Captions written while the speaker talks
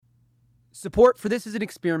Support for This Is an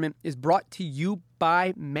Experiment is brought to you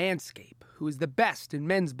by Manscaped, who is the best in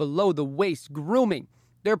men's below-the-waist grooming.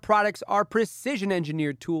 Their products are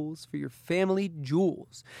precision-engineered tools for your family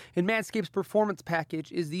jewels. And Manscaped's Performance Package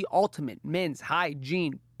is the ultimate men's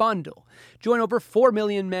hygiene bundle. Join over 4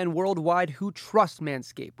 million men worldwide who trust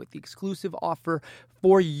Manscaped with the exclusive offer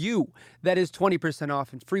for you. That is 20%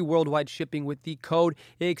 off and free worldwide shipping with the code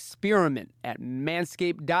EXPERIMENT at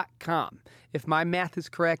manscaped.com. If my math is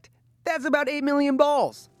correct, that's about 8 million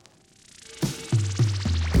balls.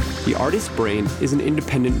 The artist's brain is an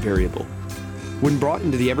independent variable. When brought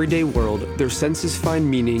into the everyday world, their senses find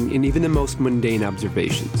meaning in even the most mundane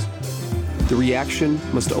observations. The reaction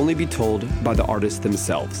must only be told by the artists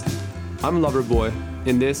themselves. I'm Loverboy,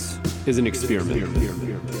 and this is an experiment.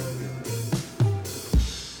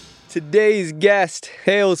 Today's guest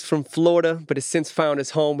hails from Florida, but has since found his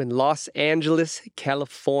home in Los Angeles,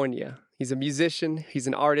 California. He's a musician, he's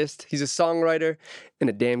an artist, he's a songwriter, and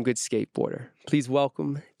a damn good skateboarder. Please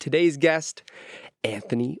welcome today's guest,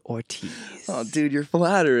 Anthony Ortiz. Oh, dude, you're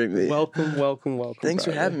flattering me. Welcome. Thanks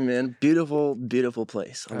for having me, man. Beautiful, beautiful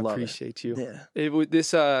place. I love appreciate you.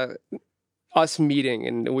 Yeah. Us meeting,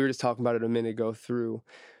 and we were just talking about it a minute ago through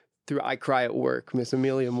I Cry at Work, Miss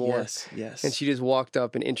Amelia Moore. Yes. And she just walked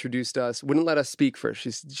up and introduced us, wouldn't let us speak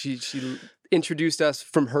first. She introduced us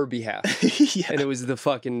from her behalf. Yeah. And it was the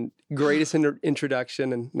fucking greatest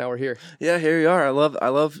introduction, and now we're here. Yeah, here you are. I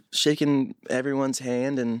love shaking everyone's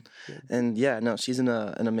hand, and yeah, no, she's an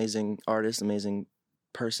amazing artist, amazing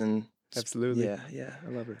person. Absolutely. Yeah, I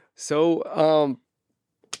love her. So,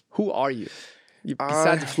 who are you?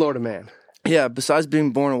 Besides a Florida man. Yeah, besides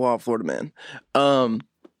being born a wild Florida man,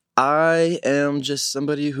 I am just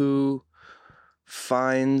somebody who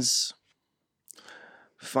finds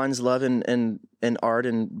love in art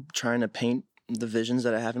and trying to paint the visions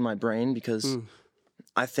that I have in my brain, because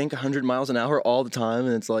I think 100 miles an hour all the time,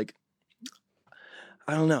 and it's like,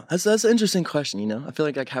 I don't know. That's an interesting question, you know? I feel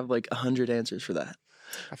like I have like 100 answers for that.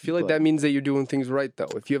 I feel like that means that you're doing things right, though.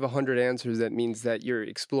 If you have 100 answers, that means that you're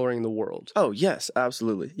exploring the world. Oh, yes,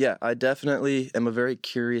 absolutely. Yeah, I definitely am a very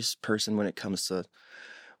curious person when it comes to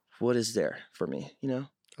what is there for me, you know?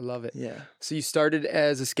 I love it. Yeah. So you started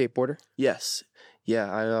as a skateboarder? Yes.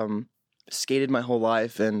 Yeah, I skated my whole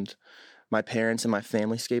life, and my parents and my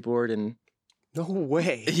family skateboard, and No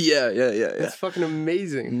way. yeah. That's fucking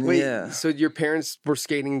amazing. Wait, Yeah. so your parents were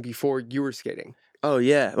skating before you were skating? Oh,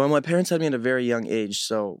 yeah. Well, my parents had me at a very young age,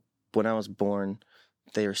 so when I was born,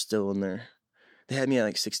 they were still in their... They had me at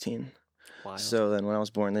like 16. Wow. So then when I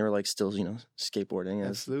was born, they were like still, skateboarding.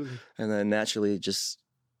 Absolutely. And then naturally just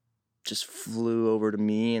flew over to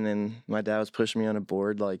me, and then my dad was pushing me on a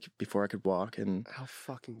board like before I could walk, and How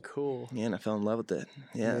fucking cool. yeah, and I fell in love with it.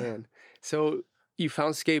 Yeah. Man. So you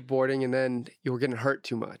found skateboarding, and then you were getting hurt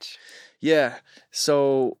too much. Yeah.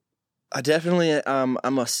 So I definitely I'm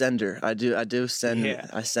a sender. I do send. Yeah.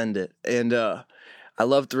 I send it, and I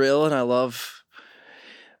love thrill, and I love.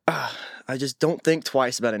 I just don't think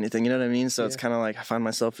twice about anything. You know what I mean? So it's kind of like I find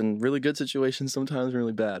myself in really good situations, sometimes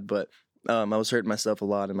really bad. But I was hurting myself a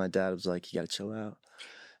lot, and my dad was like, "You got to chill out."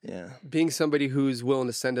 Yeah. Being somebody who's willing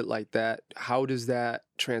to send it like that, how does that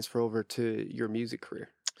transfer over to your music career?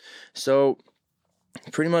 So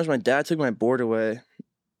pretty much, my dad took my board away,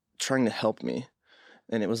 trying to help me.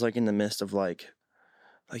 And it was like in the midst of like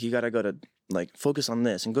you gotta go to like focus on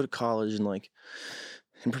this and go to college and like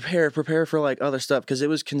and prepare for like other stuff, because it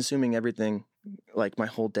was consuming everything like my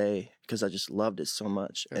whole day, because I just loved it so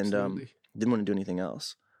much. Absolutely. And didn't want to do anything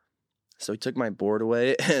else. So he took my board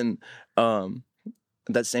away, and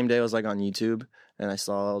that same day I was like on YouTube, and I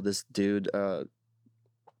saw this dude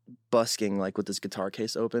busking like with this guitar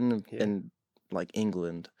case open in like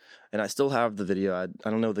England, and I still have the video. I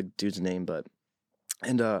don't know the dude's name, but.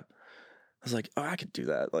 And I was like, oh, I could do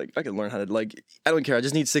that. Like, I could learn how to, like, I don't care. I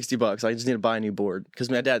just need $60. I just need to buy a new board. Because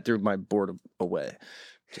my dad threw my board away.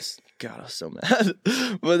 God, I was so mad.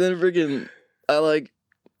 But then freaking, I, like,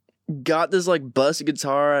 got this, like, bus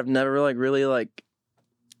guitar I've never, like, really, like,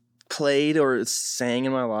 played or sang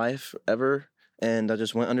in my life ever. And I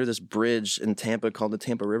just went under this bridge in Tampa called the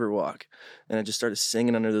Tampa River Walk. And I just started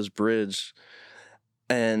singing under this bridge.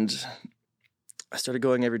 And I started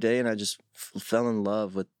going every day, and I just fell in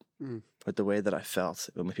love with the way that I felt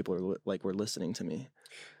when people were listening to me.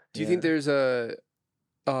 Do you think there's a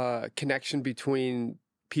connection between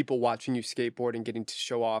people watching you skateboard and getting to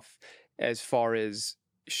show off, as far as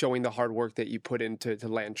showing the hard work that you put into to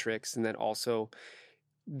land tricks, and then also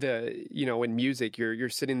in music, you're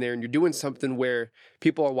sitting there and you're doing something where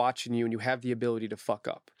people are watching you and you have the ability to fuck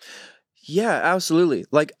up? Yeah, absolutely.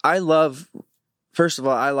 Like, first of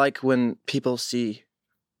all, I like when people see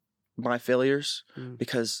my failures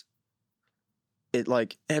because it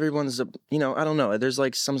like everyone's a, you know, I don't know, there's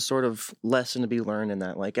like some sort of lesson to be learned in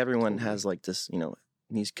that. Like everyone has like this, you know,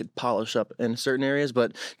 needs could polish up in certain areas,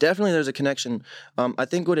 but definitely there's a connection. I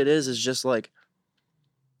think what it is just like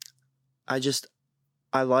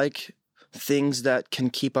I like things that can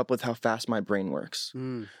keep up with how fast my brain works.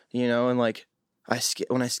 You know, and like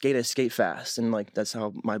when I skate fast, and like that's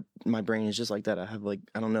how my brain is just like that. I have like,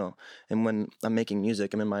 I don't know. And when I'm making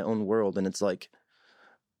music, I'm in my own world, and it's like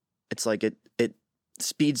it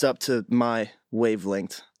speeds up to my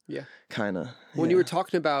wavelength. Yeah. Kind of. When you were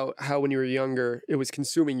talking about how when you were younger, it was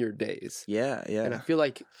consuming your days. Yeah, yeah. And I feel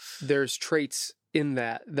like there's traits in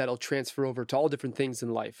that'll transfer over to all different things in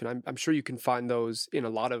life. And I'm sure you can find those in a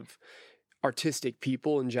lot of artistic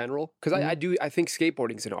people in general. Because I think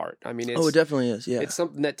skateboarding's an art. I mean, it definitely is. Yeah. It's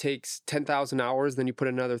something that takes 10,000 hours, then you put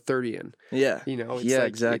another 30 in. Yeah. You know, it's yeah, like,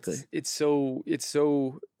 exactly. It's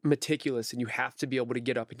so meticulous, and you have to be able to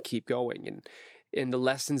get up and keep going. And the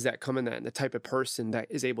lessons that come in that, and the type of person that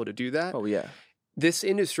is able to do that. Oh, yeah. This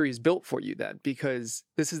industry is built for you, that, because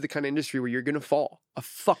this is the kind of industry where you're going to fall a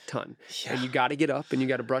fuck ton. Yeah. And you got to get up and you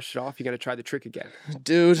got to brush it off. You got to try the trick again.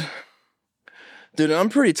 Dude, I'm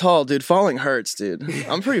pretty tall, dude. Falling hurts, dude.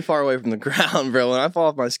 I'm pretty far away from the ground, bro. When I fall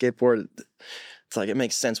off my skateboard, it's like, it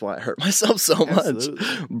makes sense why I hurt myself so much. Absolutely.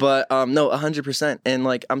 But no, 100%. And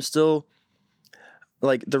like, I'm still...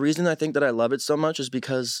 Like, the reason I think that I love it so much is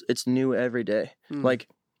because it's new every day. Like,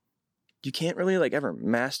 you can't really, like, ever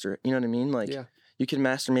master it. You know what I mean? Like, you can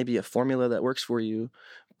master maybe a formula that works for you,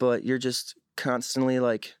 but you're just constantly,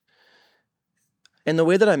 like... And the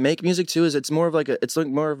way that I make music, too, is it's more of, like,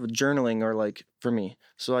 more of a journaling, or, like, for me.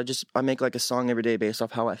 So I make, like, a song every day based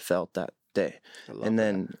off how I felt that day. And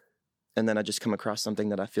then I just come across something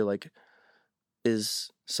that I feel like is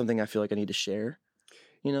something I feel like I need to share,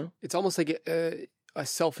 you know? It's almost like... a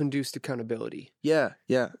self-induced accountability. Yeah,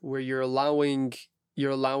 yeah. Where you're allowing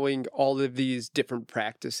all of these different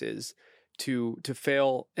practices to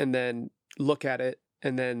fail, and then look at it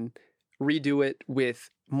and then redo it with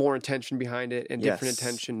more intention behind it, and different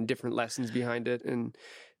intention, different lessons behind it. And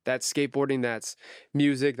that's skateboarding, that's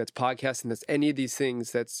music, that's podcasting, that's any of these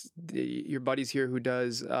things. That's your buddy's here who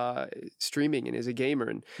does streaming and is a gamer,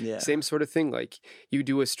 and same sort of thing. Like, you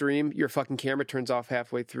do a stream, your fucking camera turns off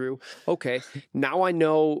halfway through. Okay, now I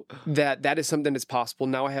know that is something that's possible.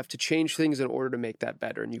 Now I have to change things in order to make that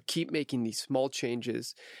better. And you keep making these small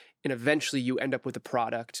changes, and eventually you end up with a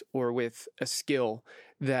product or with a skill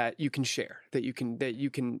that you can share, that you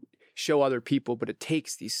can show other people. But it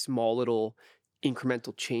takes these small little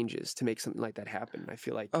incremental changes to make something like that happen. I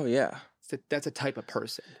feel like, oh yeah, that's a type of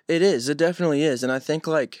person. It is. It definitely is. And I think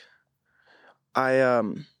like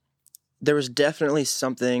there was definitely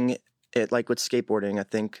something like with skateboarding, I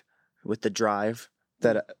think with the drive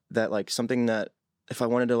that like something that if I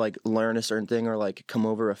wanted to like learn a certain thing, or like come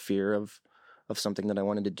over a fear of something that I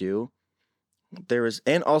wanted to do, there was,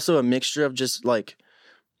 and also a mixture of just like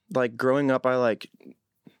growing up, I like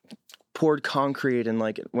poured concrete, and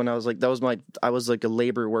like when I was like, I was like a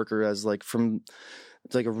labor worker as like from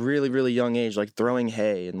like a really, really young age, like throwing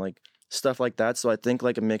hay and like stuff like that. So I think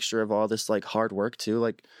like a mixture of all this like hard work too,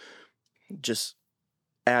 like just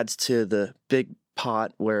adds to the big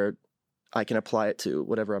pot where I can apply it to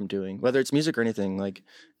whatever I'm doing, whether it's music or anything. Like,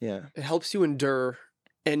 yeah. It helps you endure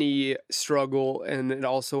any struggle, and it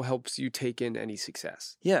also helps you take in any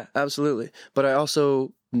success. Yeah, absolutely. But I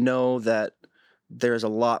also know that there's a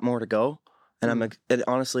lot more to go, and it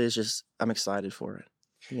honestly is just, I'm excited for it,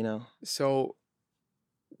 you know? So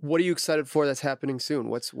what are you excited for that's happening soon?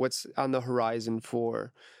 What's on the horizon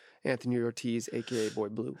for Anthony Ortiz, aka Boy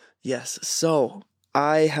Blue? Yes. So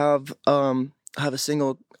I have a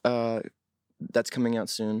single that's coming out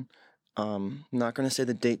soon. I'm not going to say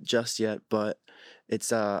the date just yet, but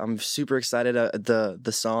it's I'm super excited.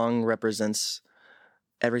 The song represents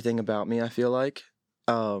everything about me, I feel like.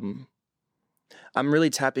 I'm really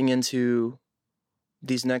tapping into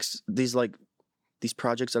these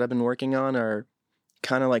projects that I've been working on are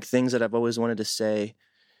kind of like things that I've always wanted to say,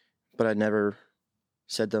 but I never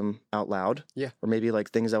said them out loud. Yeah. Or maybe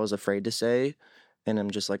like things I was afraid to say. And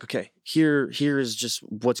I'm just like, okay, here is just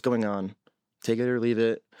what's going on. Take it or leave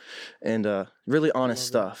it. And really honest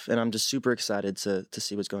stuff. And I'm just super excited to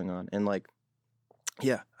see what's going on. And like,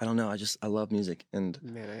 yeah, I don't know. I love music, and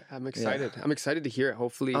man, I'm excited. Yeah. I'm excited to hear it.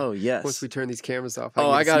 Hopefully, once we turn these cameras off.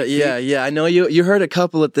 I got it. Yeah. I know you heard a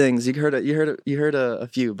couple of things. You heard a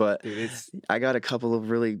few, but dude, I got a couple of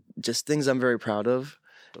really just things I'm very proud of,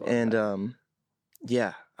 and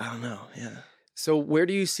yeah, I don't know. Yeah. So, where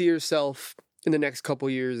do you see yourself in the next couple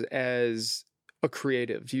of years as a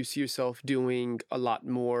creative? Do you see yourself doing a lot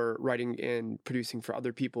more writing and producing for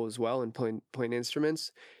other people as well, and playing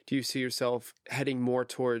instruments? Do you see yourself heading more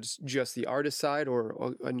towards just the artist side,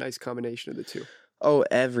 or a nice combination of the two? Oh,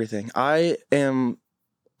 everything. I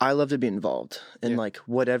love to be involved in like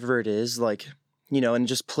whatever it is, like, you know, and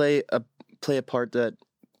just play a part that,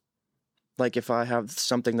 like, if I have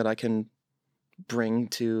something that I can bring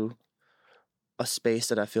to a space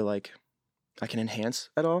that I feel like I can enhance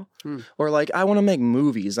at all. Or like, I want to make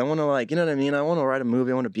movies. I want to, like, you know what I mean? I want to write a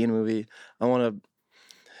movie. I want to be in a movie.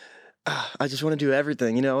 I just want to do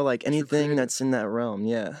everything, you know, like anything that's in that realm.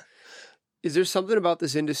 Yeah. Is there something about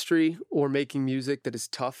this industry or making music that is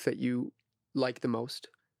tough that you like the most?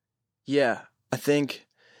 Yeah. I think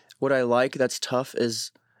what I like that's tough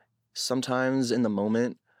is sometimes in the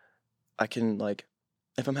moment I can, like,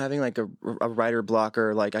 if I'm having like a writer block,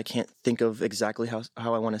 or like I can't think of exactly how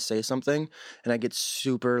I want to say something, and I get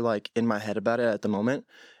super like in my head about it at the moment,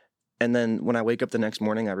 and then when I wake up the next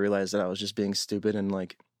morning I realize that I was just being stupid, and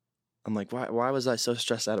like I'm like, why was I so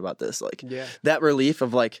stressed out about this? Like, that relief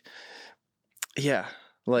of like,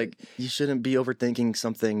 like, you shouldn't be overthinking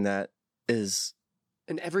something that is.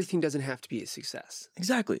 And everything doesn't have to be a success.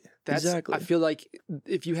 Exactly. I feel like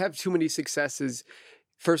if you have too many successes,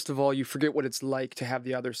 first of all, you forget what it's like to have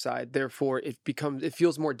the other side. Therefore, it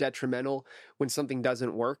feels more detrimental when something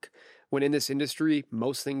doesn't work. When in this industry,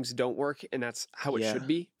 most things don't work, and that's how it should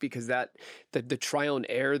be, because the trial and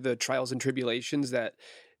error, the trials and tribulations that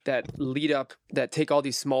lead up, that take all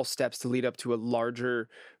these small steps to lead up to a larger,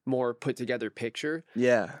 more put together picture.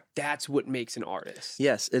 Yeah. That's what makes an artist.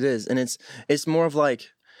 Yes, it is. And it's more of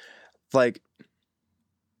like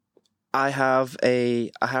I have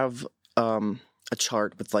a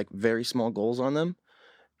chart with like very small goals on them,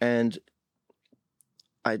 and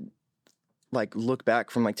I like look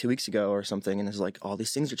back from like 2 weeks ago or something, and it's like all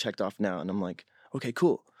these things are checked off now, and I'm like, okay,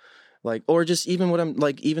 cool. Like, or just even what I'm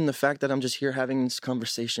like, even the fact that I'm just here having this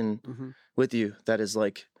conversation with you, that is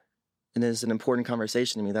like, and is an important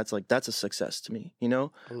conversation to me. That's a success to me, you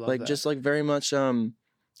know? Like, that. Just like very much, I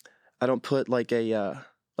don't put like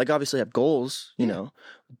like obviously I have goals, you know,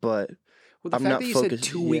 but the I'm fact not that you focused.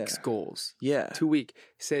 said 2 weeks goals. Yeah. 2 week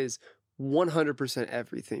says 100%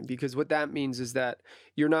 everything, because what that means is that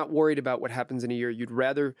you're not worried about what happens in a year. You'd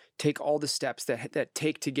rather take all the steps that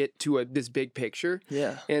take to get to this big picture.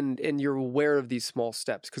 Yeah. And you're aware of these small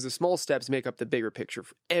steps, because the small steps make up the bigger picture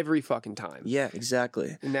for every fucking time. Yeah,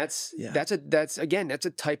 exactly. And that's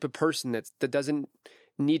a type of person that doesn't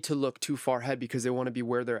need to look too far ahead, because they want to be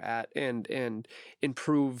where they're at and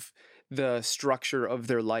improve the structure of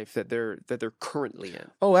their life that they're currently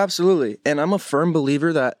in. Oh, absolutely. And I'm a firm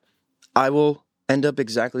believer that I will end up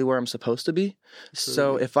exactly where I'm supposed to be.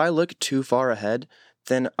 So if I look too far ahead,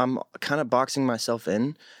 then I'm kind of boxing myself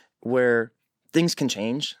in where things can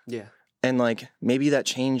change. Yeah. And like, maybe that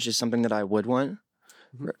change is something that I would want.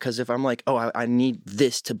 Because if I'm like, oh, I need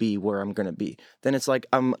this to be where I'm going to be, then it's like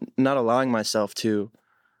I'm not allowing myself to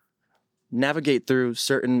navigate through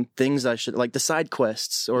certain things I should, like the side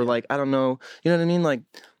quests, or like, I don't know, you know what I mean? Like,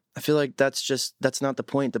 I feel like that's not the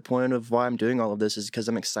point. The point of why I'm doing all of this is because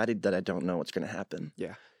I'm excited that I don't know what's going to happen.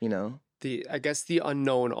 Yeah. You know? I guess the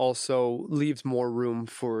unknown also leaves more room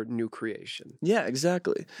for new creation. Yeah,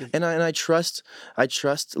 exactly. And I trust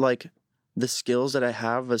like the skills that I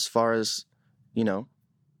have, as far as, you know,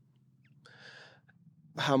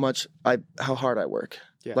 how hard I work.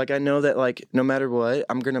 Yeah. Like, I know that, like, no matter what,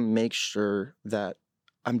 I'm going to make sure that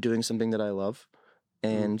I'm doing something that I love,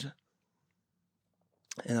 and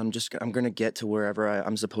I'm going to get to wherever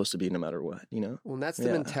I'm supposed to be, no matter what, you know? Well, and that's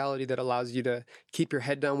the mentality that allows you to keep your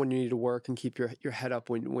head down when you need to work, and keep your head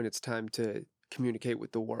up when it's time to communicate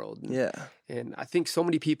with the world. And I think so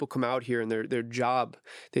many people come out here, and their job,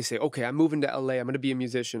 they say, okay, I'm moving to LA, I'm going to be a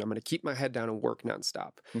musician, I'm going to keep my head down and work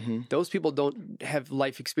nonstop. Those people don't have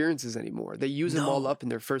life experiences anymore. They use them all up in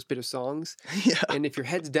their first bit of songs. And if your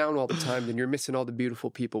head's down all the time, then you're missing all the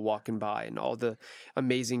beautiful people walking by, and all the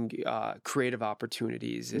amazing creative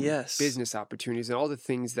opportunities and business opportunities, and all the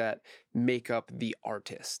things that make up the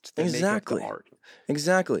artist, that make up the art.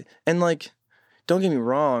 Exactly. And like, don't get me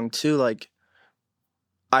wrong too, like,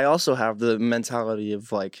 I also have the mentality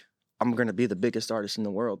of like, I'm going to be the biggest artist in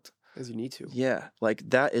the world. As you need to. Yeah. Like,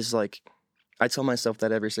 that is like, I tell myself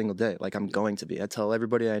that every single day. Like, I'm going to be. I tell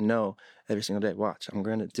everybody I know every single day, watch, I'm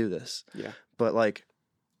going to do this. Yeah. But like,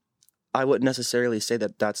 I wouldn't necessarily say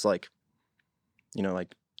that that's like, you know,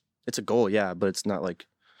 like, it's a goal, yeah, but it's not like,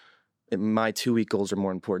 my 2 week goals are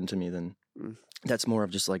more important to me than, that's more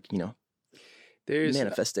of just like, you know, there's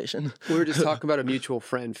manifestation. We were just talking about a mutual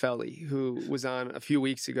friend, Felly, who was on a few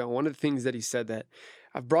weeks ago. One of the things that he said that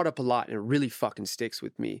I've brought up a lot and it really fucking sticks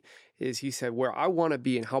with me is he said, where I want to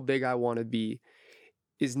be and how big I want to be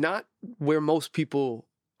is not where most people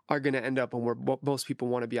are going to end up and where most people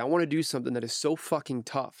want to be. I want to do something that is so fucking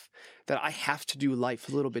tough that I have to do life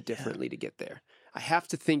a little bit differently to get there. I have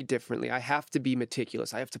to think differently. I have to be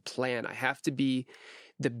meticulous. I have to plan. I have to be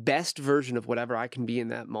the best version of whatever I can be in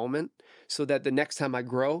that moment so that the next time I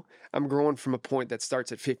grow, I'm growing from a point that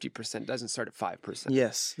starts at 50%, doesn't start at 5%.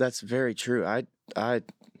 Yes, that's very true.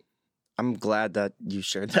 I'm glad that you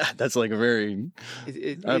shared that. That's like a very,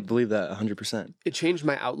 I believe that 100%. It changed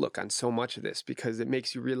my outlook on so much of this because it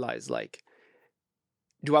makes you realize, like,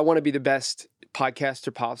 do I want to be the best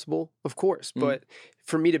podcaster possible? Of course. But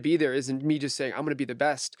for me to be there isn't me just saying I'm going to be the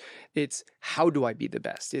best. It's how do I be the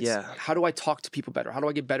best? It's how do I talk to people better? How do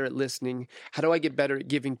I get better at listening? How do I get better at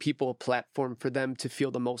giving people a platform for them to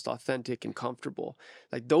feel the most authentic and comfortable?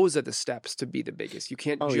 Like those are the steps to be the biggest. You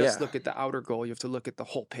can't just look at the outer goal. You have to look at the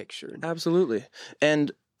whole picture. Absolutely.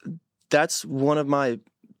 And that's one of my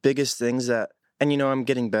biggest things that, and you know, I'm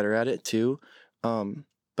getting better at it too.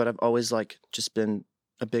 But I've always like just been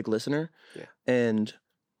a big listener. Yeah. And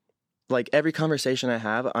like every conversation I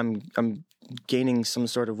have, I'm gaining some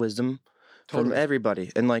sort of wisdom from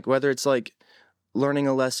everybody. And like whether it's like learning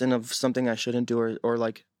a lesson of something I shouldn't do or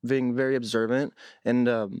like being very observant. And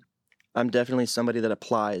I'm definitely somebody that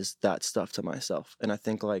applies that stuff to myself. And I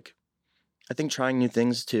think trying new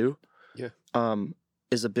things too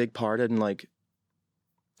is a big part and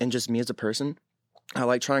just me as a person. I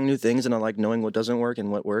like trying new things and I like knowing what doesn't work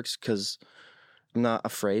and what works because I'm not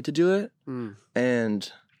afraid to do it.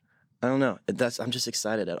 And I don't know. I'm just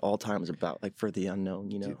excited at all times about like for the unknown,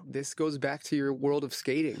 you know. Dude, this goes back to your world of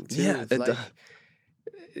skating too. Yeah,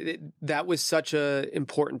 that was such a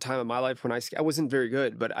important time in my life when I wasn't very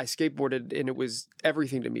good, but I skateboarded and it was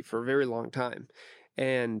everything to me for a very long time.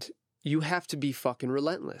 And you have to be fucking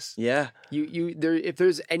relentless. Yeah. If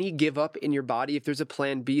there's any give up in your body, if there's a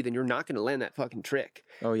plan B, then you're not going to land that fucking trick.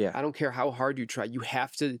 Oh yeah. I don't care how hard you try. You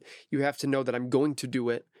have to know that I'm going to do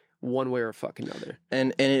it one way or fucking another.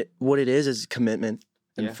 And what it is commitment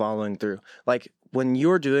and following through. Like when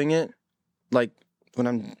you're doing it, like when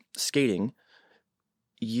I'm skating,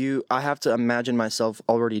 I have to imagine myself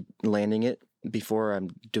already landing it before I'm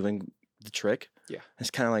doing the trick. Yeah.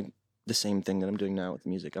 It's kind of like the same thing that I'm doing now with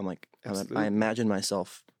music. I'm like, I imagine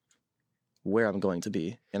myself where I'm going to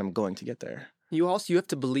be and I'm going to get there. You have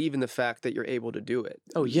to believe in the fact that you're able to do it.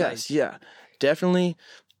 Oh, yes. Yeah, definitely.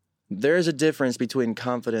 There is a difference between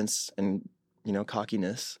confidence and, you know,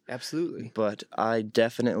 cockiness. Absolutely. But I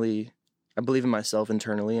believe in myself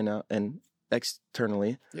internally and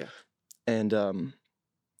externally. Yeah. And,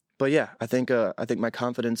 but yeah, I think my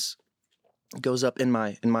confidence goes up in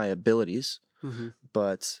my abilities,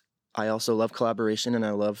 but I also love collaboration and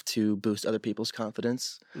I love to boost other people's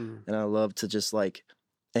confidence and I love to just like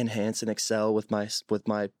enhance and excel with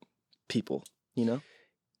my people, you know?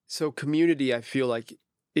 So community, I feel like,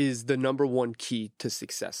 is the number one key to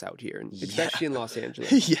success out here, and especially in Los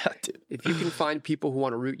Angeles. Yeah, dude. If you can find people who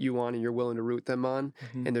want to root you on and you're willing to root them on,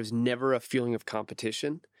 and there's never a feeling of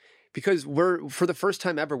competition, because for the first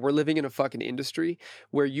time ever, we're living in a fucking industry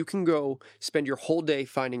where you can go spend your whole day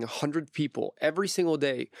finding 100 people every single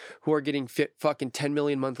day who are getting fucking 10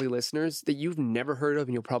 million monthly listeners that you've never heard of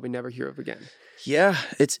and you'll probably never hear of again. Yeah,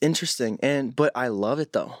 it's interesting. But I love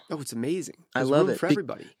it though. Oh, it's amazing. I love it for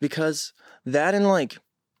everybody. Because that and like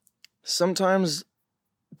sometimes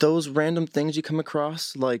those random things you come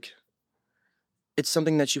across, like it's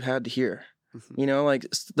something that you had to hear. You know, like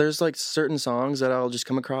there's like certain songs that I'll just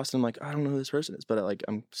come across and I'm like, I don't know who this person is, but like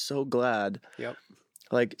I'm so glad. Yep.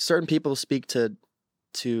 Like certain people speak to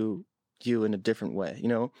you in a different way, you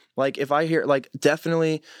know? Like if I hear, like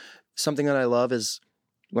definitely something that I love is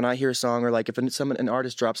when I hear a song or like if an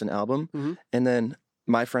artist drops an album and then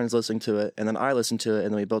my friend's listening to it and then I listen to it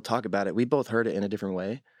and then we both talk about it. We both heard it in a different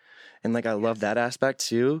way. And like I love that aspect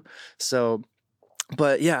too. So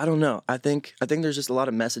but yeah, I don't know. I think there's just a lot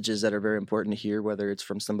of messages that are very important to hear, whether it's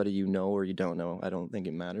from somebody you know or you don't know. I don't think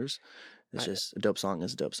it matters. It's just a dope song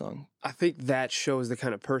is a dope song. I think that shows the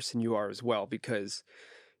kind of person you are as well, because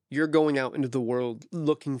you're going out into the world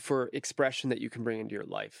looking for expression that you can bring into your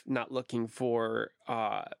life, not looking for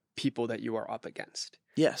people that you are up against.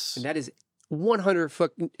 Yes. And that is 100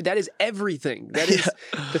 that is everything. That is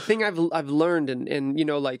the thing I've learned. And you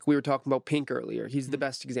know, like we were talking about Pink earlier. He's the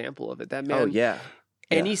best example of it. That man. Oh yeah.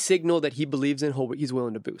 Any signal that he believes in, he's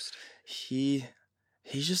willing to boost. He's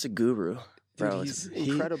just a guru, bro. Dude, he's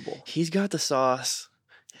incredible. He's got the sauce.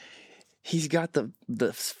 he's got the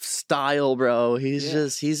style, bro. He's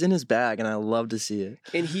in his bag, and I love to see it.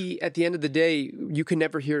 And he, at the end of the day, you can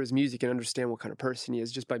never hear his music and understand what kind of person he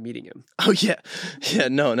is just by meeting him. Oh yeah,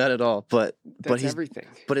 no, not at all. But That's he's everything.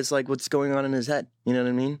 But it's like what's going on in his head. You know what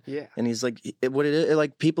I mean? Yeah. And he's like, what it is,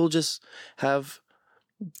 like people just have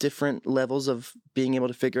different levels of being able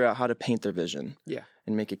to figure out how to paint their vision. Yeah.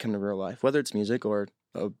 And make it come to real life, whether it's music or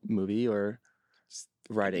a movie or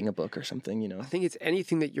writing a book or something, you know. I think it's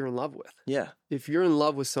anything that you're in love with. Yeah. If you're in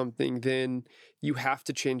love with something, then you have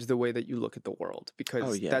to change the way that you look at the world,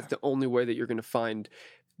 because that's the only way that you're going to find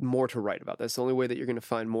more to write about. That's the only way that you're going to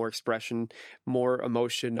find more expression, more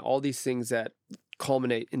emotion, all these things that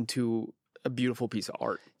culminate into a beautiful piece of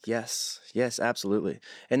art. Yes, absolutely.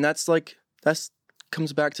 And that's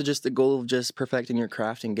comes back to just the goal of just perfecting your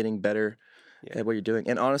craft and getting better at what you're doing.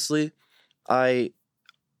 And honestly, I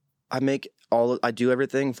do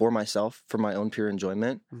everything for myself, for my own pure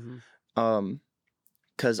enjoyment. Mm-hmm.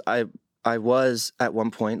 'Cause I was at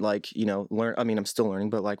one point, like, you know, I'm still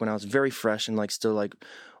learning, but like when I was very fresh and like still like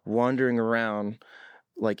wandering around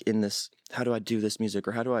like in this, how do I do this music,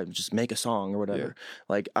 or how do I just make a song or whatever?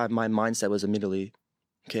 Like my mindset was immediately,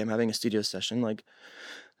 okay, I'm having a studio session. Like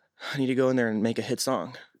I need to go in there and make a hit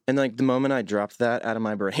song. And like the moment I dropped that out of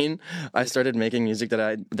my brain, I started making music that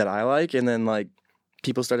I like. And then like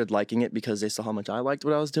people started liking it because they saw how much I liked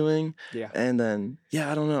what I was doing. Yeah. And then,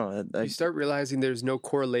 I don't know. You start realizing there's no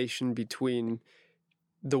correlation between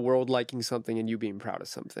the world liking something and you being proud of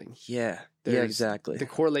something. Yeah, There's exactly.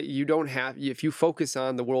 You don't have, if you focus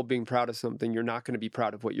on the world being proud of something, you're not going to be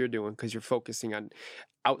proud of what you're doing because you're focusing on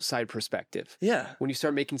outside perspective. Yeah. When you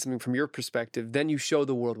start making something from your perspective, then you show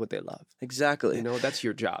the world what they love. Exactly. You know, that's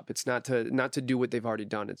your job. It's not to do what they've already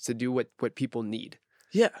done. It's to do what people need.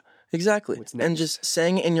 Yeah, exactly. And just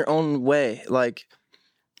saying it in your own way, like,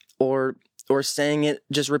 or saying it,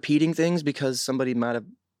 just repeating things because somebody might have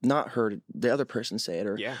not heard the other person say it,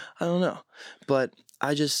 or I don't know. But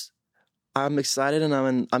I'm excited and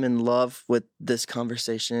I'm in love with this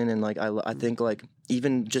conversation, and like I think like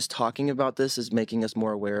even just talking about this is making us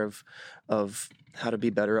more aware of how to be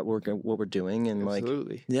better at what we're doing, and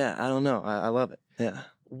Absolutely. like I don't know, I love it. Yeah.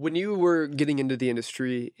 When you were getting into the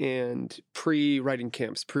industry and pre-writing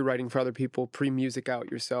camps, pre-writing for other people, pre-music out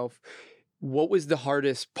yourself, what was the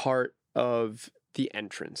hardest part of the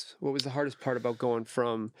entrance? What was the hardest part about going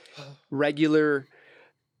from regular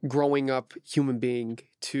growing up human being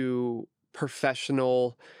to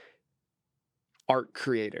professional art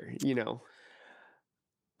creator, you know?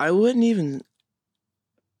 I wouldn't even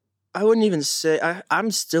say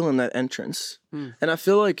I'm still in that entrance. And I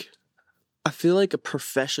feel like a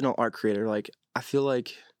professional art creator, like I feel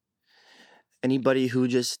like anybody who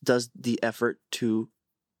just does the effort to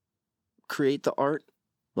create the art,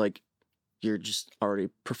 like you're just already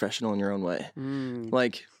professional in your own way.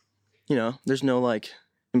 Like, you know, there's no like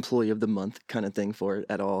employee of the month kind of thing for it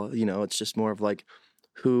at all. You know, it's just more of like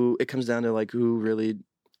it comes down to like who really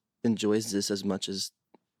enjoys this as much as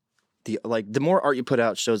the more art you put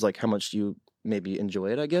out shows like how much you maybe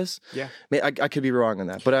enjoy it, I guess. Yeah. I could be wrong on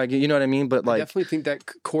that, but you know what I mean? But like, I definitely think that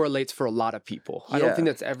correlates for a lot of people. I don't think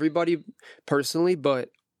that's everybody personally, but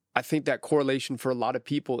I think that correlation for a lot of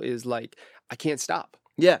people is like, I can't stop.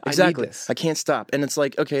 Yeah, exactly. I can't stop. And it's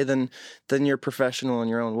like, okay, then you're professional in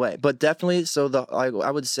your own way. But definitely, so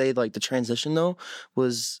I would say like the transition though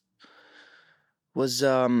was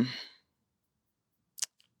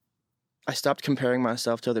I stopped comparing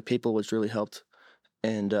myself to other people, which really helped.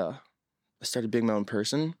 And I started being my own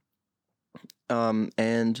person.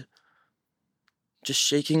 And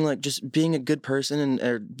just being a good person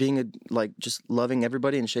or being just loving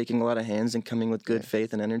everybody and shaking a lot of hands and coming with good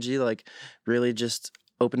faith and energy, like really just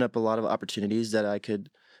opened up a lot of opportunities that I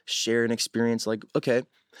could share and experience. Like, okay,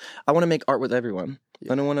 I want to make art with everyone.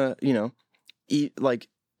 I don't want to, you know, eat like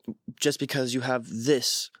just because you have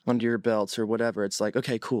this under your belts or whatever. It's like,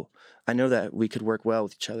 okay, cool. I know that we could work well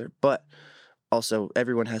with each other, but also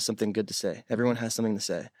everyone has something good to say. Everyone has something to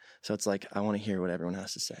say. So it's like, I want to hear what everyone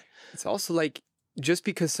has to say. It's also like, just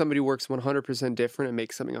because somebody works 100% different and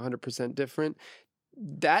makes something 100% different,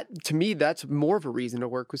 that to me, that's more of a reason to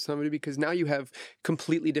work with somebody, because now you have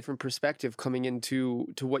completely different perspective coming into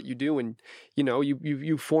what you do. And, you know,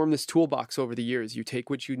 you form this toolbox over the years. You take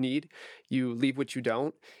what you need, you leave what you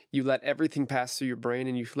don't. you let everything pass through your brain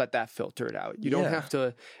and you let that filter it out. You don't have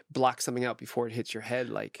to block something out before it hits your head.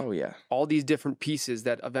 Like, oh yeah, all these different pieces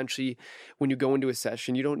that eventually, when you go into a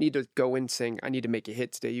session, you don't need to go in saying, I need to make a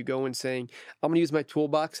hit today. You go in saying, I'm going to use my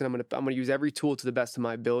toolbox and I'm going to use every tool to the best of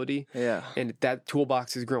my ability. Yeah. And that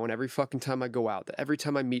toolbox is growing every fucking time I go out. Every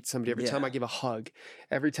time I meet somebody, every time I give a hug,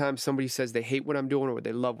 every time somebody says they hate what I'm doing or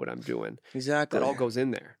they love what I'm doing. Exactly. That all goes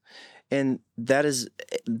in there. And that is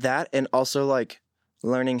that, and also like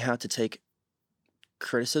learning how to take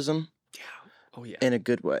criticism in a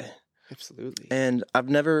good way. Absolutely. And I've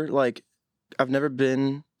never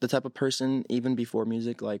been the type of person, even before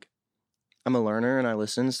music, like I'm a learner and I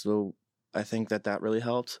listen, so I think that really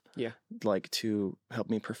helped. Yeah. Like to help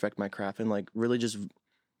me perfect my craft and like really just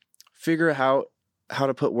figure out how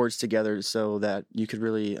to put words together so that you could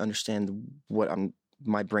really understand what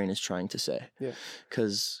my brain is trying to say. Yeah.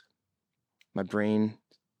 Because my brain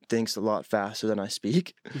thinks a lot faster than I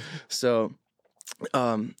speak. So,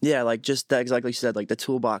 like just that, exactly like you said, like the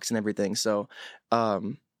toolbox and everything. So,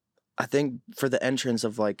 I think for the entrance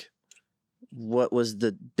of like what was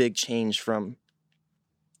the big change from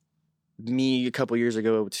me a couple years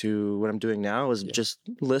ago to what I'm doing now was just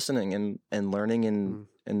listening and learning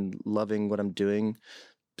and loving what I'm doing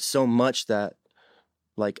so much that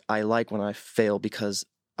like I like when I fail because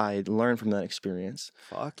I learn from that experience.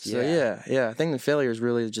 Fuck yeah. So yeah. I think the failure is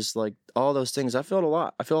really just like all those things. I failed a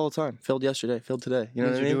lot. I fail all the time. Failed yesterday. Failed today. You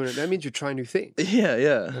know what I mean? That means you're trying new things. Yeah.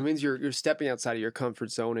 That means you're stepping outside of your comfort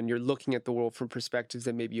zone and you're looking at the world from perspectives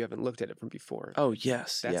that maybe you haven't looked at it from before. Oh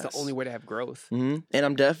yes. That's the only way to have growth. Mm-hmm. And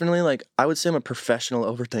I'm definitely like, I would say I'm a professional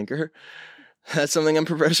overthinker. That's something I'm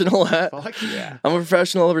professional at. Fuck yeah. I'm a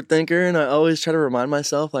professional overthinker, and I always try to remind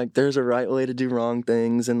myself like there's a right way to do wrong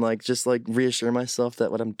things, and like just like reassure myself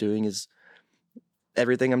that what I'm doing is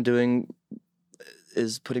everything I'm doing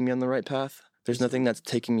is putting me on the right path. There's nothing that's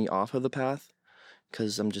taking me off of the path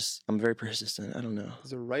because I'm very persistent. I don't know.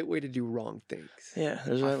 There's a right way to do wrong things. Yeah,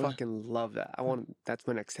 there's a right way. I fucking love that. That's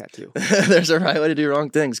my next tattoo. There's a right way to do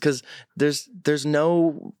wrong things because there's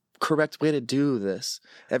no correct way to do this.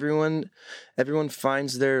 Everyone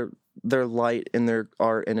finds their light in their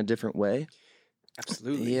art in a different way.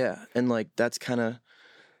 Absolutely. Yeah, and like that's kind of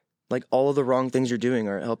like all of the wrong things you're doing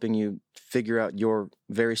are helping you figure out your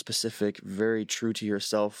very specific, very true to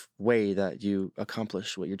yourself way that you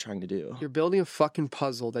accomplish what you're trying to do. You're building a fucking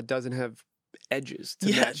puzzle that doesn't have edges to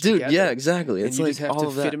yeah, match dude. together. Yeah, exactly. And it's you like just have all to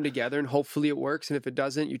of fit that. them together, and hopefully it works. And if it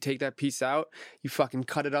doesn't, you take that piece out, you fucking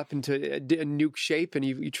cut it up into a nuke shape, and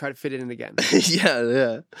you try to fit it in again.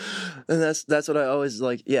 yeah. And that's what I always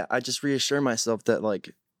like. Yeah, I just reassure myself that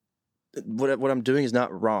like what I'm doing is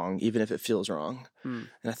not wrong, even if it feels wrong. And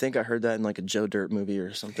I think I heard that in like a Joe Dirt movie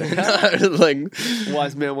or something. Like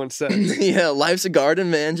wise man once said. Yeah, life's a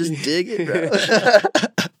garden, man. Just dig it, bro.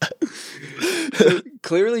 So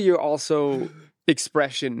clearly, you're also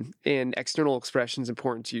expression and external expression is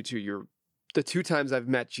important to you too. The two times I've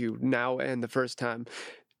met you now and the first time,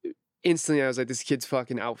 instantly I was like, this kid's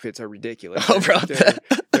fucking outfits are ridiculous. Oh, bro,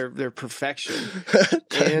 they're perfection.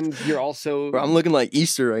 And you're also, bro, I'm looking like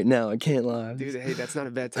Easter right now. I can't lie, dude. Hey, that's not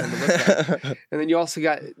a bad time to look at. And then you also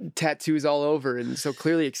got tattoos all over, and so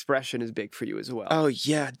clearly expression is big for you as well. Oh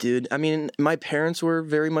yeah, dude. I mean, my parents were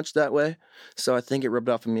very much that way, so I think it rubbed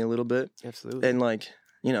off on me a little bit. Absolutely. And like,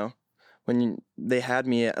 you know, when they had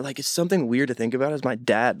me, like, it's something weird to think about is my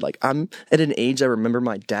dad. Like, I'm at an age I remember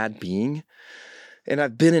my dad being, and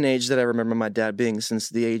I've been an age that I remember my dad being since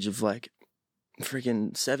the age of like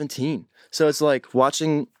freaking 17. So it's like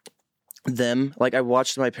watching them, like I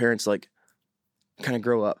watched my parents like kind of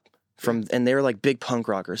grow up and they were like big punk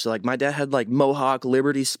rockers. So like my dad had like mohawk,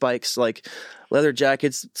 Liberty spikes, like leather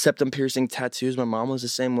jackets, septum piercing tattoos. My mom was the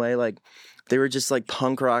same way. Like they were just like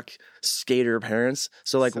punk rock skater parents.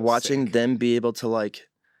 So like watching them be able to like,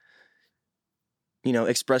 you know,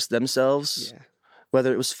 express themselves,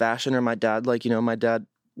 whether it was fashion or my dad, like, you know, my dad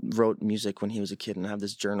wrote music when he was a kid and I have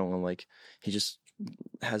this journal and like he just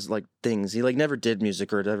has like things. He like never did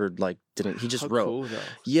music or ever like didn't. He just wrote. Cool,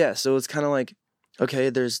 yeah, so it's kind of like, okay,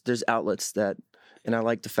 there's outlets that, and I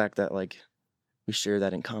like the fact that like we share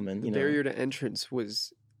that in common. The barrier to entrance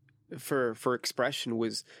was for expression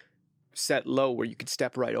was set low where you could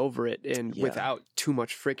step right over it and without too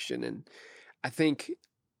much friction. And I think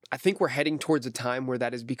we're heading towards a time where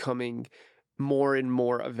that is becoming more and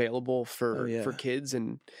more available for kids.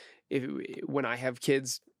 And when I have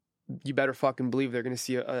kids, you better fucking believe they're going to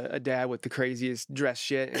see a dad with the craziest dress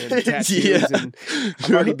shit and tattoos. And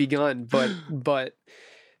I've already begun, but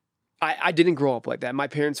I didn't grow up like that. My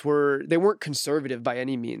parents they weren't conservative by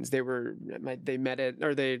any means. They met at,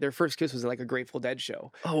 or their first kiss was like a Grateful Dead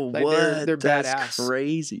show. Oh, like what? they're That's badass,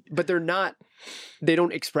 crazy. but they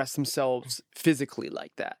don't express themselves physically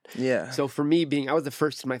like that. Yeah. So for me, I was the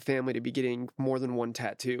first in my family to be getting more than one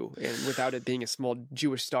tattoo, and without it being a small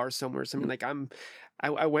Jewish star somewhere, something like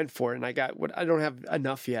I went for it, and I got what I don't have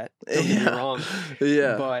enough yet. Don't get me wrong.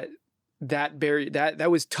 Yeah. But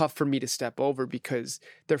that was tough for me to step over because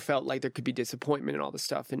there felt like there could be disappointment and all this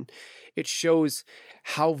stuff. And it shows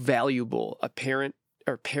how valuable a parent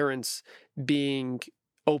or parents being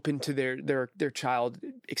open to their child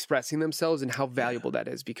expressing themselves and how valuable that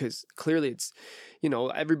is, because clearly it's,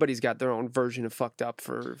 everybody's got their own version of fucked up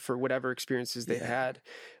for whatever experiences they've had,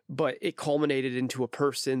 but it culminated into a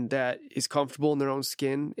person that is comfortable in their own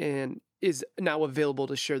skin and is now available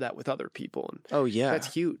to share that with other people. And oh yeah,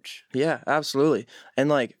 that's huge. Yeah, absolutely. And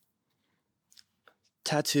like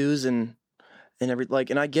tattoos and every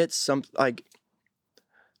and I get some I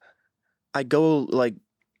go like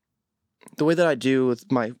the way that I do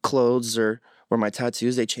with my clothes or my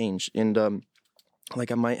tattoos, they change. And I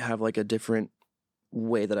might have like a different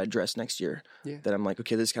way that I dress next year. Yeah. That I'm like,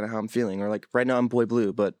 okay, this is kind of how I'm feeling. Or like right now I'm boy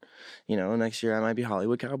blue, but next year I might be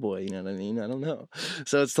Hollywood cowboy. You know what I mean? I don't know.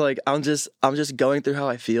 So it's like I'm just going through how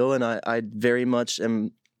I feel, and I very much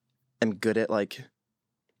am good at like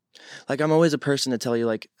I'm always a person to tell you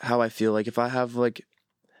like how I feel. Like if I have like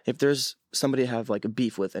if there's somebody I have like a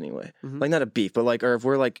beef with anyway, like not a beef, but like, or if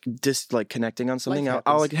we're like just like connecting on something,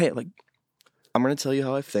 I'll like, hey, like I'm gonna tell you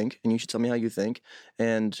how I think, and you should tell me how you think.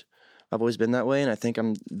 And I've always been that way, and I think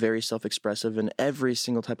I'm very self-expressive in every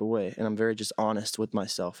single type of way, and I'm very just honest with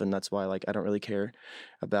myself, and that's why like I don't really care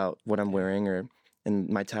about what I'm wearing and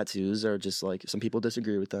my tattoos are just like some people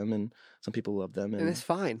disagree with them and some people love them, and it's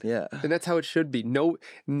fine. Yeah, and that's how it should be.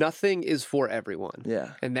 Nothing is for everyone.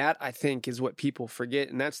 Yeah, and that I think is what people forget,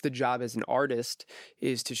 and that's the job as an artist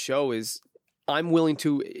is to show is I'm willing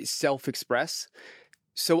to self-express.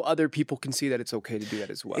 So other people can see that it's okay to do that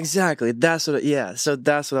as well. Exactly. That's what. Yeah. So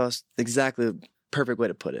that's what I was. Exactly the perfect way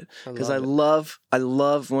to put it. Because I love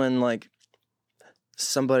when like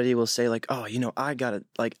somebody will say like, oh, I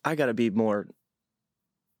gotta be more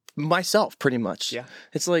myself, pretty much. Yeah.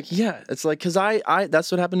 It's like, yeah. It's like because I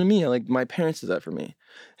that's what happened to me. Like my parents did that for me,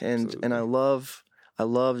 and Absolutely. and I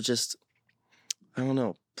love just I don't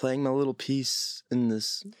know, playing my little piece in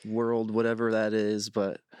this world, whatever that is.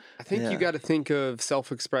 But I think you got to think of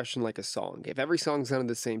self-expression like a song. If every song sounded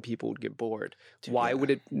the same, people would get bored. Why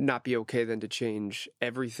would it not be okay then to change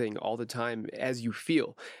everything all the time as you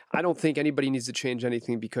feel? I don't think anybody needs to change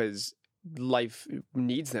anything because life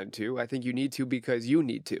needs them to. I think you need to because you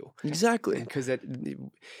need to. Exactly. Because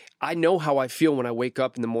I know how I feel when I wake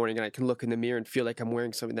up in the morning and I can look in the mirror and feel like I'm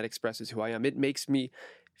wearing something that expresses who I am. It makes me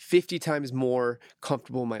 50 times more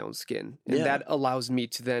comfortable in my own skin. And that allows me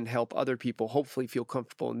to then help other people hopefully feel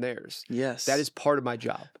comfortable in theirs. Yes. That is part of my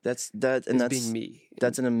job. That's being me.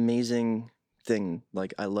 That's an amazing thing.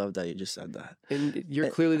 Like, I love that you just said that. And you're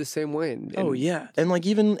clearly the same way. And oh, yeah. And like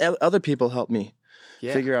even other people help me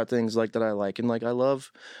figure out things like that I like. And like I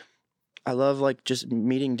love like just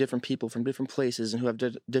meeting different people from different places and who have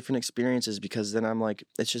different experiences, because then I'm like,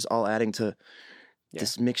 it's just all adding to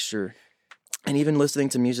this mixture. And even listening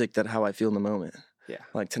to music that how I feel in the moment. Yeah.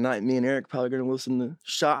 Like tonight, me and Eric probably going to listen to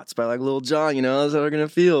Shots by like Lil Jon, that's how we're going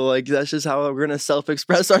to feel. Like that's just how we're going to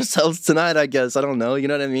self-express ourselves tonight, I guess. I don't know. You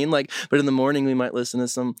know what I mean? Like, but in the morning we might listen to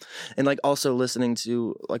some, and like also listening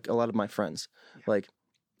to like a lot of my friends. Yeah. Like,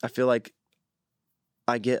 I feel like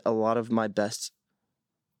I get a lot of my best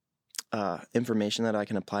information that I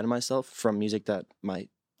can apply to myself from music that my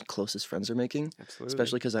closest friends are making. Absolutely.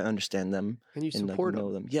 Especially because I understand them and you support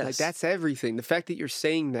know them. Yes, like that's everything. The fact that you're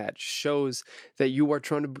saying that shows that you are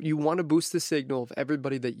you want to boost the signal of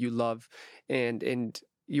everybody that you love, and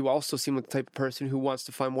you also seem like the type of person who wants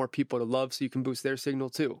to find more people to love so you can boost their signal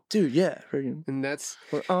too. Dude, yeah. And that's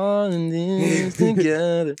we're all in this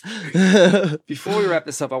together. Before we wrap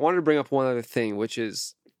this up, I wanted to bring up one other thing, which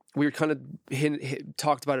is we were kind of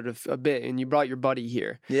talked about it a bit, and you brought your buddy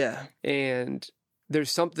here. Yeah. And there's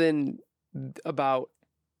something about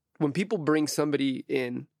when people bring somebody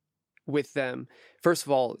in with them, first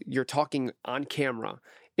of all, you're talking on camera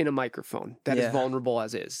in a microphone that is vulnerable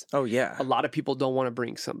as is. Oh, yeah. A lot of people don't want to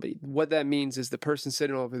bring somebody. What that means is the person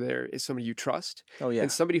sitting over there is somebody you trust. Oh, yeah.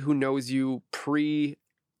 And somebody who knows you pre-anything.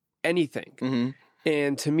 Mm-hmm.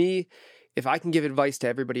 And to me, if I can give advice to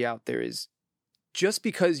everybody out there is just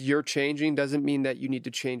because you're changing doesn't mean that you need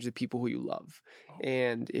to change the people who you love.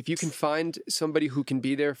 And if you can find somebody who can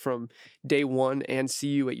be there from day one and see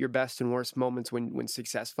you at your best and worst moments when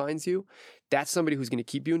success finds you, that's somebody who's going to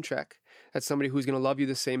keep you in check. That's somebody who's going to love you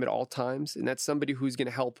the same at all times. And that's somebody who's going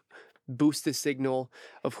to help boost the signal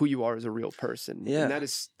of who you are as a real person. Yeah. And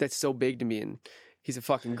that's so big to me. And he's a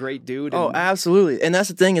fucking great dude. Oh, absolutely. And that's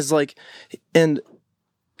the thing is like, and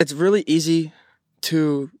it's really easy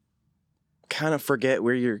to kind of forget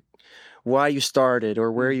why you started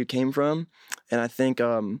or where you came from. And I think,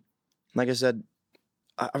 like I said,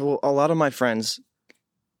 a lot of my friends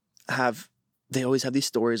they always have these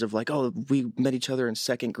stories of like, oh, we met each other in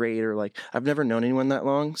second grade, or like, I've never known anyone that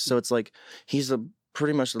long. So it's like, he's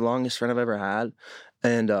pretty much the longest friend I've ever had.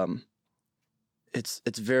 And, it's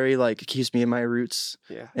very like, it keeps me in my roots.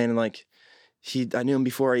 Yeah. And like, I knew him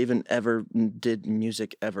before I even ever did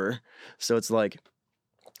music ever. So it's like,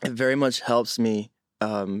 it very much helps me,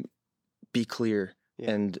 be clear.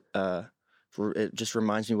 Yeah. And, it just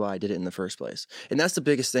reminds me why I did it in the first place. And that's the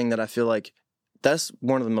biggest thing that I feel like, that's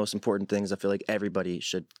one of the most important things I feel like everybody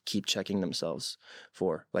should keep checking themselves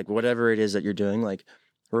for. Like, whatever it is that you're doing, like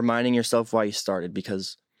reminding yourself why you started,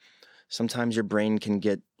 because sometimes your brain can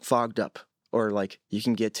get fogged up, or like you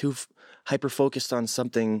can get too hyper focused on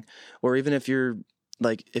something, or even if you're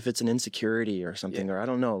like, if it's an insecurity or something, or I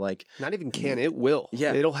don't know, like, not even it will.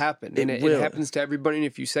 Yeah. It'll happen. It happens to everybody. And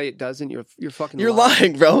if you say it doesn't, you're fucking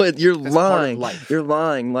lying, bro. You're That's lying. part of life. You're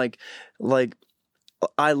lying. Like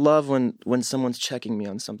I love when someone's checking me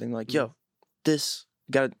on something, like, yo, this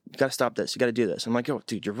gotta stop this. You gotta do this. I'm like, yo,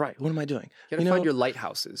 dude, you're right. What am I doing? You gotta find your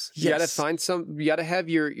lighthouses. You gotta find you gotta have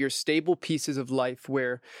your stable pieces of life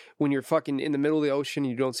where when you're fucking in the middle of the ocean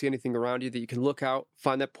and you don't see anything around you, that you can look out,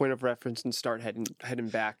 find that point of reference, and start heading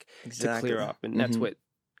back to clear up. And that's what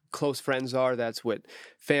close friends are. That's what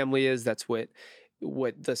family is. That's what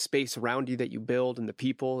the space around you that you build, and the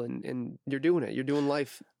people, and you're doing it. You're doing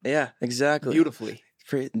life. Yeah, exactly. Beautifully.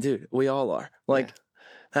 Dude, we all are. Like,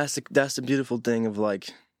 that's the beautiful thing of like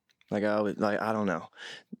I don't know,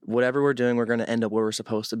 whatever we're doing, we're going to end up where we're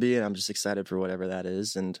supposed to be, and I'm just excited for whatever that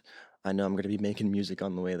is. And I know I'm going to be making music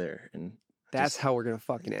on the way there. And that's how we're going to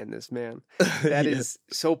fucking end this, man. That is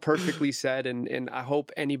so perfectly said. And I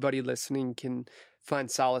hope anybody listening can find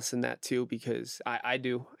solace in that too, because I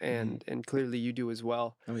do. And clearly you do as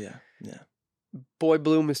well. Oh yeah. Yeah. Boy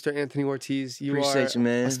Blue, Mr. Anthony Ortiz, you Appreciate are you,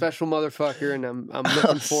 man. a special motherfucker. And I'm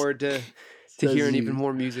looking forward to hearing even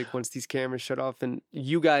more music once these cameras shut off. And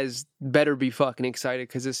you guys better be fucking excited,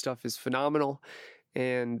 because this stuff is phenomenal.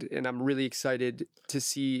 And I'm really excited to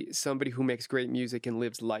see somebody who makes great music and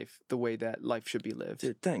lives life the way that life should be lived.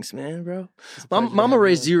 Dude, thanks, man, bro. Mama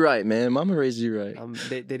raised you right, man. Mama raised you right.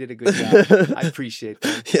 They did a good job. I appreciate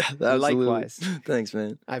that. Yeah, absolutely. Likewise. Thanks,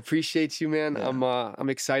 man. I appreciate you, man. Yeah. I'm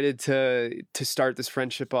excited to start this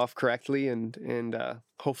friendship off correctly, and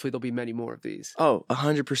hopefully there'll be many more of these. Oh,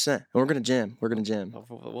 100%. And we're gonna jam.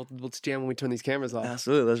 Let's jam when we turn these cameras off.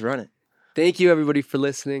 Absolutely. Let's run it. Thank you, everybody, for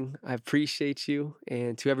listening. I appreciate you.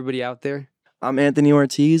 And to everybody out there, I'm Anthony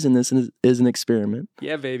Ortiz, and this is an experiment.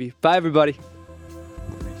 Yeah, baby. Bye, everybody.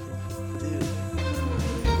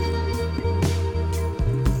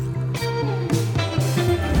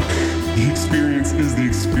 The experience is the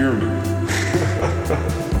experiment.